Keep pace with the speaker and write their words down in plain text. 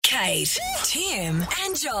Kate, Tim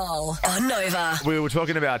and Joel on Nova. We were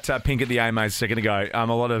talking about Pink at the AMAs a second ago. A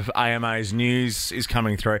lot of AMAs news is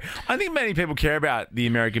coming through. I think many people care about the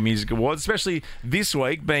American Music Awards, especially this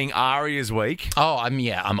week being Aria's week. Oh,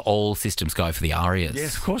 I'm all systems go for the Arias.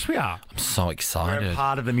 Yes, of course we are. I'm so We're excited. a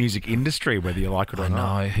part of the music industry, whether you like it or I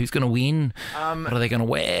not. know. Who's going to win? What are they going to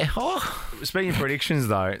wear? Oh. Speaking of predictions,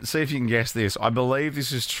 though, see if you can guess this. I believe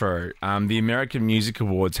this is true. The American Music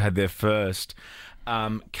Awards had their first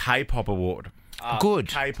K-pop award. Good.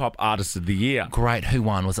 K-pop Artist of the Year. Great. Who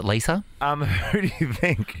won? Was it Lisa? Who do you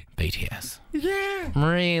think? BTS. Yeah.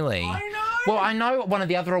 Really? I know. Well, I know one of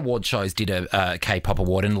the other award shows did a K-pop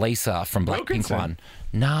award, and Lisa from Blackpink Wilkinson. won.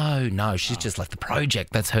 No, she's just like the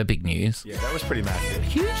project. That's her big news. Yeah, that was pretty massive.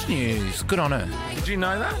 Huge news. Good on her. Did you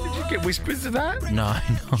know that? Did you get whispers of that? No.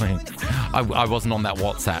 I wasn't on that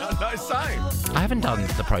WhatsApp. No, same. I haven't done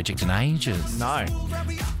the project in ages. No.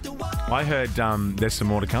 I heard there's some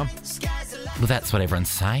more to come. Well, that's what everyone's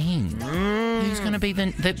saying. Who's going to be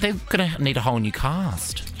the... They're going to need a whole new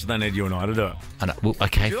cast. So they need you and I to do it. I know. Well,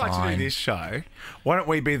 okay, If you like to do fine. this show, why don't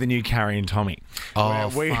we be the new Carrie and Tommy? Oh,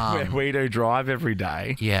 where fun. we do Drive every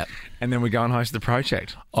day. Yeah. And then we go and host the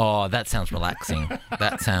project. Oh, that sounds relaxing.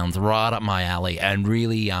 That sounds right up my alley, and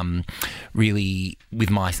really, really with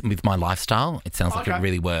my lifestyle, it sounds like it Okay.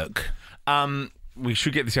 really work. We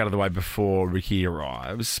should get this out of the way before Ricky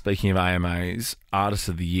arrives. Speaking of AMAs, Artist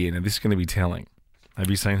of the Year. Now, this is going to be telling. Have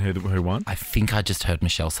you seen who won? I think I just heard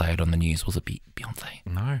Michelle say it on the news. Was it Beyonce?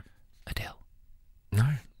 No. Adele? No.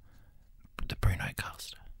 The Bruno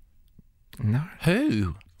cast? No.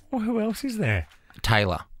 Who? Well, who else is there?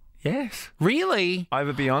 Taylor? Yes. Really?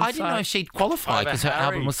 Over Beyonce. I didn't know if she'd qualify Over because her Harry.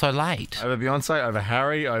 album was so late. Over Beyonce, over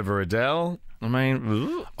Harry, over Adele. I mean,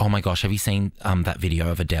 ooh. Oh my gosh, have you seen that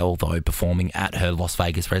video of Adele, though, performing at her Las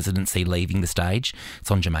Vegas residency, leaving the stage?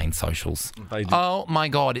 It's on Jermaine's socials. They do- Oh my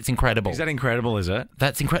God, it's incredible. Is that incredible, is it?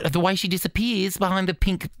 That's incredible. The way she disappears behind the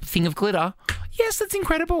pink thing of glitter. Yes, that's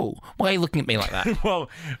incredible. Why are you looking at me like that? Well,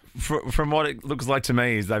 from what it looks like to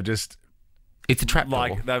me is they've just, It's a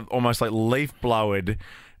trapdoor. they've almost like leaf blowered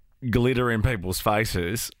glitter in people's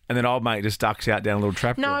faces, and then old mate just ducks out down a little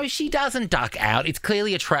trapdoor. No, she doesn't duck out. It's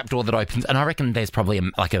clearly a trapdoor that opens, and I reckon there's probably a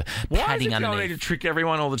Why does padding it need to underneath. trick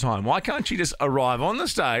everyone all the time? Why can't she just arrive on the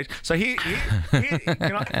stage? So here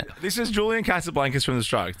this is Julian Casablancas from The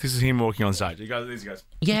Strokes. This is him walking on stage. He goes.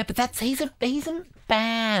 Yeah, but he's a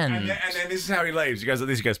band. And then this is how he leaves. He goes like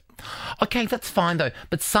this. He goes, Okay, that's fine though.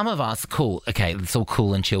 But some of us, cool. Okay, it's all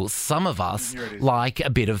cool and chill. Some of us Here it is. like a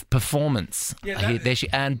bit of performance. Yeah, that- There she,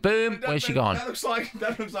 and boom, where's she gone? That looks like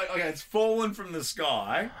okay. It's fallen from the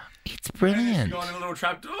sky. It's And brilliant. it's gone in a little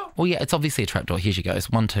trapdoor. Well, yeah, it's obviously a trapdoor. Here she goes.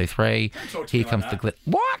 1, 2, 3. talk to Here me comes like the that. glitter.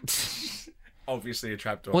 What? Obviously a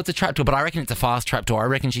trapdoor. Well, it's a trapdoor, but I reckon it's a fast trapdoor. I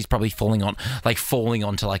reckon she's probably falling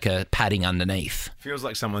onto like a padding underneath. Feels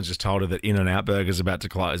like someone's just told her that In-N-Out Burger's about to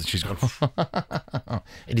close, and she's gone.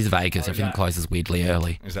 It is Vegas. Everything closes weirdly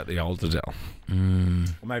early. Is that the old Adele?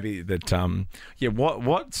 Or maybe that.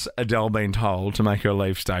 What's Adele been told to make her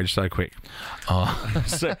leave stage so quick? Oh,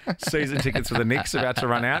 Season tickets for the Knicks about to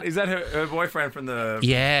run out. Is that her boyfriend from the?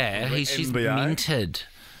 yeah. She's NBA? minted.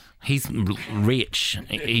 He's rich.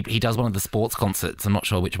 He does one of the sports concerts. I'm not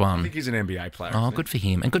sure which I one. think he's an NBA player. Oh, isn't good for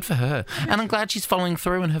him and good for her. And I'm glad she's following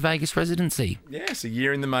through in her Vegas residency. he? Yes, a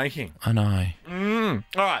year in the making. I know. All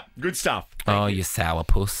right, good stuff. Oh, you sour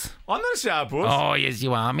puss. I'm not a sourpuss, Oh, yes,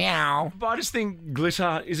 you are. Meow. but I just think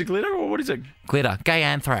glitter. Is it glitter or what is it? Glitter. Gay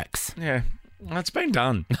anthrax. Yeah, it's been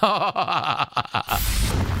done.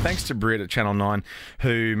 Thanks to Brit at Channel 9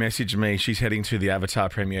 who messaged me. She's heading to the Avatar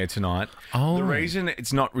premiere tonight. Oh. The reason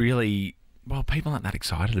it's not really... Well, people aren't that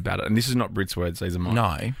excited about it. And this is not Brit's words, these are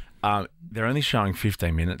mine. No. They're only showing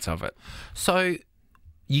 15 minutes of it. So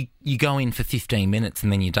you go in for 15 minutes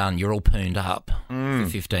and then you're done. You're all pooned up for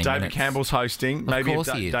 15 David minutes. Campbell's hosting. Maybe course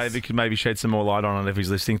he is. David could maybe shed some more light on it if he's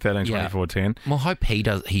listening. 13, Yeah. 24, 10. Well, hope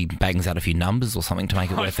he bangs out a few numbers or something to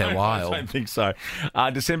make it worth their I while. don't think so.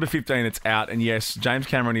 December 15, it's out. And yes, James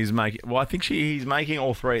Cameron is making... Well, I think he's making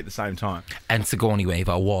all three at the same time. And Sigourney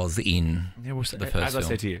Weaver was in Yeah, well, the first as film. I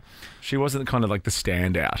said to you, she wasn't kind of like the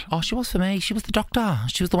standout. Oh, she was for me. She was the doctor.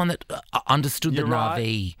 She was the one that understood You're the right.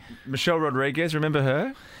 Na'vi. Michelle Rodriguez, remember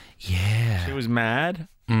her? Yeah. She was mad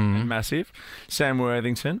and massive. Sam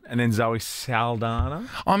Worthington, and then Zoe Saldana.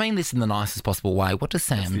 I mean this in the nicest possible way. What does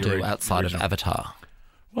Sam the do outside of original. Avatar?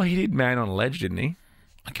 Well, he did Man on a Ledge, didn't he?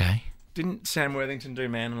 Okay. Didn't Sam Worthington do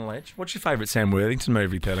Man on a Ledge? What's your favourite Sam Worthington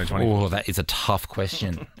movie, 1324? Oh, that is a tough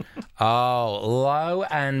question. Oh, lo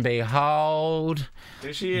and behold,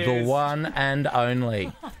 There she the is. one and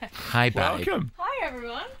only. Hey, babe. Welcome. Hi,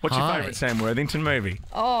 everyone. What's your Hi. favourite Sam Worthington movie?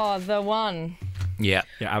 Oh, the one. Yeah.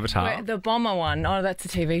 Yeah, Avatar. Wait, the bomber one. Oh, that's a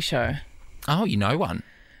TV show. Oh, you know one.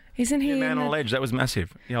 Isn't he? Yeah, in Man on the- a Ledge. That was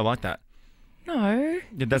massive. Yeah, I like that. No.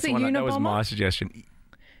 Yeah, that's Was it the one. That was Unabomber? my suggestion.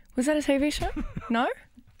 Was that a TV show? No?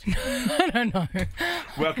 I don't know.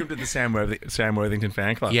 Welcome to the Sam Worthington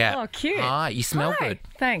fan club. Yeah. Oh, cute. Hi, you smell Hi. good.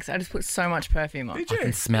 Thanks. I just put so much perfume on. Did I you?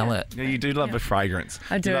 can smell it. Yeah, you do love a fragrance.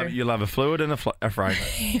 I do. You love a fluid and a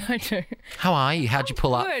fragrance. I do. How are you? How'd you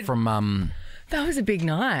pull up good. from? That was a big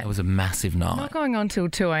night. It was a massive night. Not going on till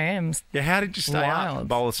 2 a.m. Yeah, how did you stay up? Wild.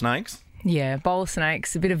 Bowl of snakes? Yeah, bowl of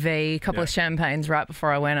snakes, a bit of V, a couple of champagnes right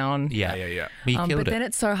before I went on. Yeah. Yeah. You killed But it. then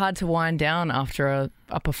it's so hard to wind down after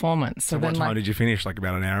a performance. So, So what then, time did you finish? Like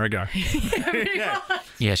about an hour ago.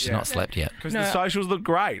 Yeah, she's not slept yet. Because No. the socials looked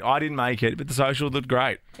great. I didn't make it, but the socials looked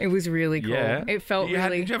great. it was really cool. Yeah. It felt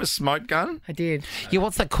really. Did you have a smoke gun? I did. Yeah,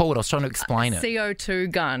 what's that called? I was trying to explain it.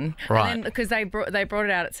 CO2 gun. Right. Because they brought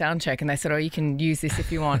it out at soundcheck and they said, oh, you can use this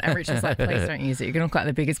if you want. And Rich was like, please don't use it. You're going to look like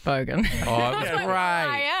the biggest bogan. Oh, it was great.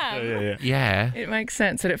 I am. Yeah. Yeah. It makes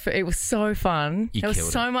sense. And it was so fun. You There was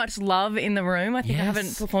killed so much love in the room. I think I Yes.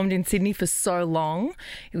 haven't performed in Sydney for so long.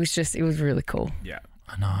 It was really cool. Yeah.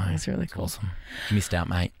 I know. It's really cool. Awesome. You missed out,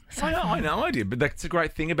 mate. I know I did, but that's a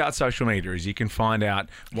great thing about social media is you can find out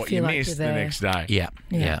what you Feel like missed you're the there. next day. Yeah.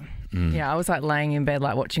 Yeah. Yeah, I was like laying in bed,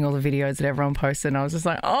 like watching all the videos that everyone posted, and I was just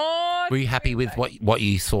like, oh, Were you happy with what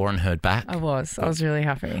you saw and heard back? I was really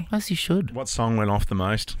happy. As you should. What song went off the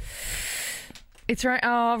most? It's Raining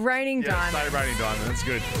Diamonds. Raining Diamond. That's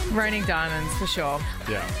good. Raining Diamonds for sure.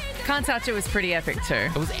 Yeah. Can't Touch It was pretty epic too.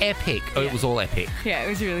 It was epic. Oh, it was all epic. Yeah, it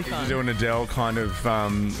was really You fun. do an Adele kind of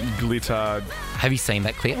glitter Have you seen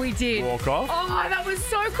that clip? We did. walk off. Oh, that was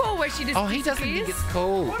so cool where she just Oh, he doesn't think it's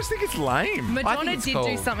cool. I just think it's lame. Madonna it's did cool.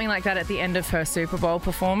 do something like that at the end of her Super Bowl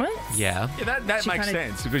performance. Yeah. Yeah, that She makes kinda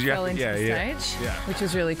sense because you fell have to, into yeah, the stage, yeah. which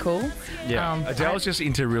was really cool. Yeah. Adele's just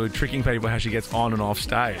into really tricking people how she gets on and off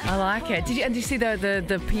stage. I like it. Did you see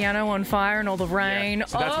the piano on fire and all the rain?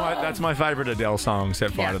 So that's my favourite Adele song,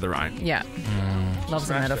 Set Fire Yeah. to the Rain. Yeah. Loves a Smashed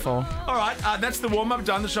it. metaphor. All right, that's the warm up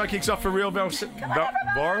done. The show kicks off for real very soon.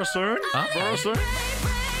 Very soon.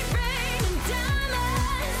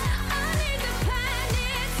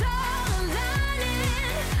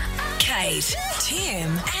 Kate,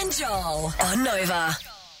 Tim, and Joel on Nova.